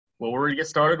Well, we're going to get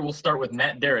started. We'll start with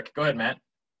Matt Derrick. Go ahead, Matt.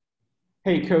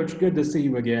 Hey, Coach. Good to see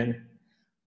you again.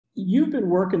 You've been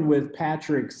working with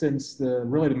Patrick since the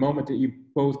moment that you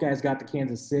both guys got to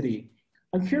Kansas City.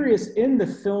 I'm curious, in the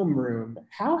film room,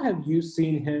 how have you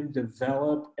seen him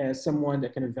develop as someone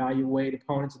that can evaluate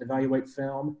opponents and evaluate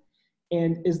film?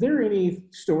 And is there any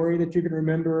story that you can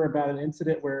remember about an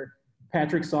incident where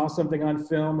Patrick saw something on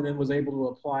film and then was able to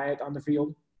apply it on the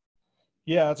field?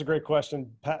 Yeah, that's a great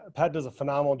question. Pat does a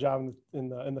phenomenal job in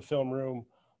the film room,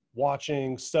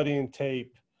 watching, studying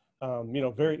tape,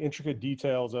 very intricate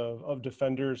details of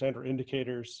defenders and or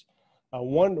indicators.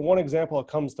 One example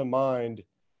that comes to mind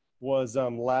was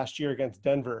last year against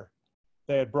Denver.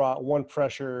 They had brought one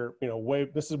pressure, we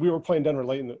were playing Denver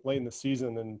late in the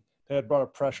season, and they had brought a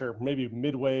pressure maybe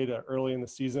midway to early in the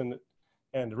season,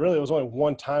 and really it was only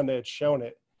one time they had shown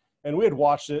it, and we had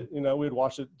watched it.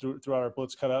 Throughout our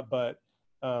blitz cut up, but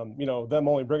them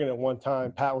only bringing it one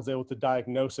time, Pat was able to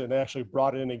diagnose it, and they actually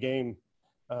brought it in a game.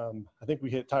 I think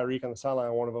we hit Tyreek on the sideline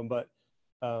on one of them, but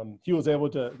he was able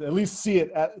to at least see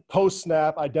it at post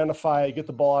snap, identify it, get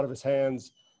the ball out of his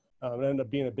hands. It ended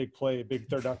up being a big play, a big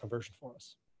third down conversion for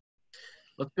us.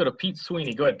 Let's go to Pete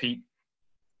Sweeney. Go ahead, Pete.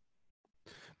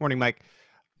 Morning, Mike.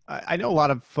 I know a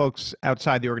lot of folks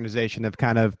outside the organization have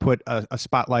kind of put a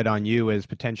spotlight on you as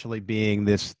potentially being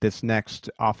this next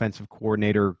offensive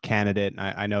coordinator candidate.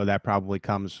 I know that probably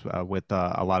comes with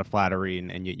a lot of flattery,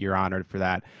 and you're honored for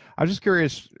that. I was just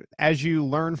curious, as you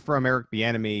learn from Eric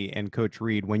Bieniemy and Coach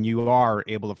Reed, when you are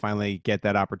able to finally get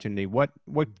that opportunity, what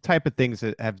type of things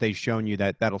have they shown you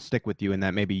that'll stick with you and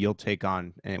that maybe you'll take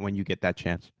on when you get that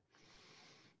chance?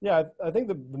 Yeah, I think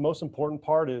the most important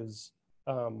part is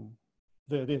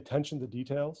the attention to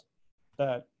details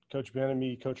that Coach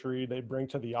Bieniemy, Coach Reed, they bring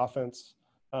to the offense.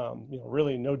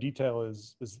 Really no detail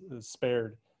is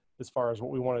spared as far as what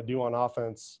we want to do on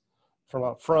offense from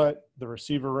up front, the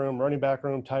receiver room, running back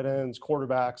room, tight ends,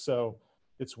 quarterbacks. So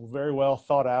it's very well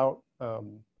thought out.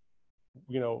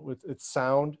 It's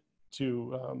sound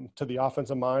to the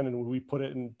offensive mind, and we put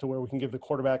it into where we can give the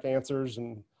quarterback answers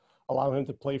and allow him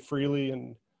to play freely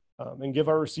and give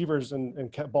our receivers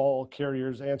and ball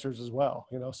carriers answers as well.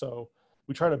 So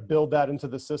we try to build that into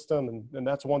the system, and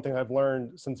that's one thing I've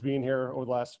learned since being here over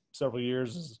the last several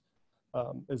years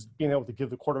is being able to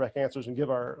give the quarterback answers and give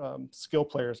our skill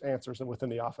players answers within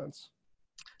the offense.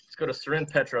 Let's go to Seren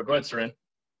Petro. Go ahead, Seren.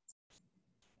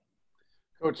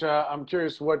 Coach, I'm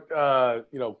curious what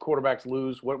quarterbacks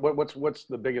lose. What's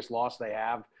the biggest loss they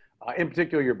have? In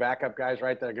particular, your backup guys,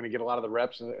 right, that are going to get a lot of the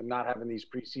reps and not having these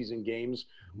preseason games.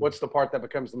 What's the part that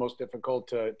becomes the most difficult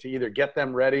to either get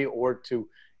them ready or to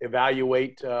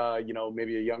evaluate,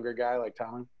 maybe a younger guy like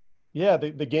Tomlin? Yeah,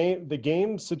 the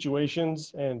game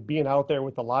situations and being out there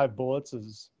with the live bullets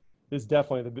is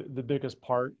definitely the biggest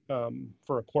part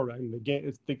for a quarterback. I mean, the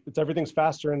game, it's everything's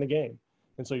faster in the game,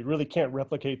 and so you really can't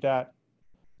replicate that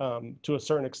to a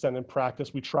certain extent in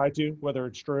practice. We try to, whether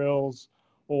it's drills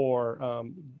or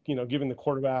giving the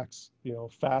quarterbacks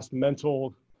fast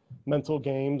mental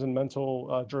games and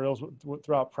mental drills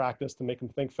throughout practice to make them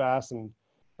think fast and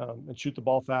shoot the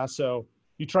ball fast. So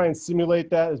you try and simulate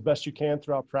that as best you can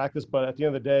throughout practice. But at the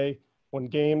end of the day, when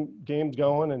game's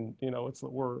going and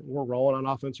we're rolling on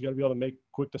offense, you got to be able to make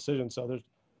quick decisions. So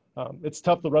it's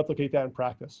tough to replicate that in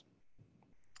practice.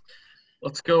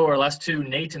 Let's go our last two,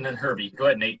 Nate and then Herbie. Go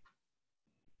ahead, Nate.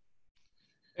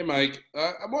 Hey, Mike.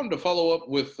 I wanted to follow up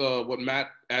with what Matt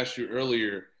asked you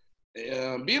earlier.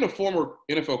 Being a former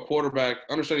NFL quarterback,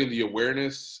 understanding the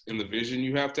awareness and the vision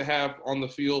you have to have on the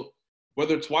field,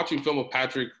 whether it's watching film of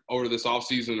Patrick over this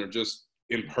offseason or just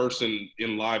in person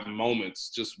in live moments,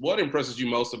 just what impresses you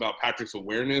most about Patrick's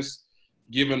awareness,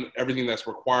 given everything that's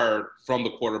required from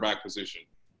the quarterback position?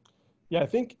 Yeah, I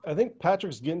think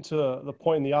Patrick's getting to the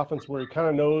point in the offense where he kind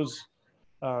of knows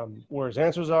where his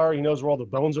answers are. He knows where all the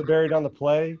bones are buried on the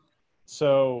play.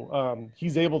 So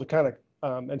he's able to kind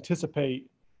of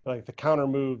anticipate like the counter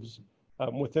moves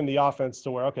within the offense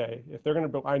to where, okay, if they're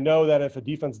going to – I know that if a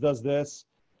defense does this,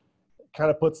 kind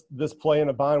of puts this play in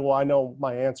a bind, well, I know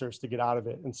my answers to get out of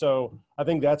it. And so I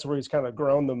think that's where he's kind of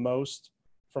grown the most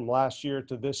from last year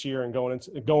to this year and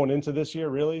going into this year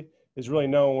really is really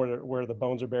knowing where the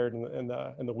bones are buried and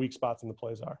the weak spots in the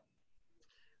plays are.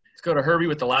 Let's go to Herbie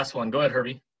with the last one. Go ahead,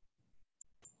 Herbie.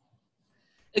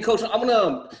 Hey, Coach, I'm going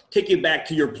to take you back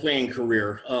to your playing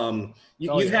career.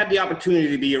 You've had the opportunity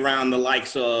to be around the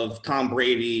likes of Tom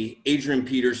Brady, Adrian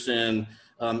Peterson,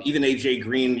 even A.J.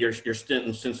 Green, your stint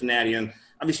in Cincinnati. And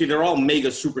obviously, they're all mega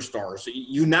superstars.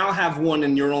 You now have one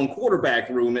in your own quarterback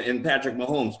room in Patrick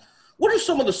Mahomes. What are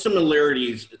some of the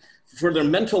similarities for their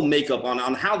mental makeup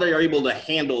on how they are able to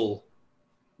handle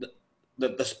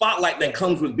the spotlight that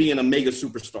comes with being a mega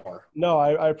superstar? No,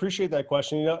 I appreciate that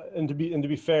question. You know, and to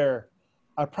be fair,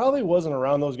 I probably wasn't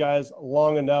around those guys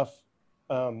long enough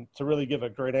to really give a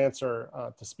great answer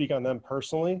to speak on them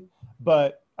personally.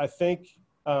 But I think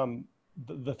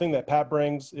the thing that Pat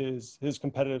brings is his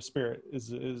competitive spirit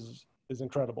is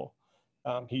incredible.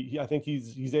 I think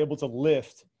he's able to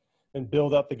lift and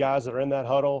build up the guys that are in that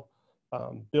huddle,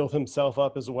 build himself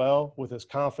up as well with his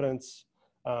confidence.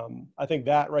 I think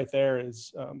that right there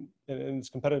is in his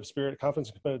competitive spirit, confidence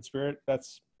and competitive spirit.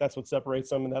 That's what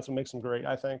separates him, and that's what makes him great,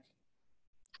 I think.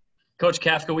 Coach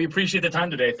Kafka, we appreciate the time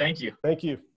today. Thank you. Thank you.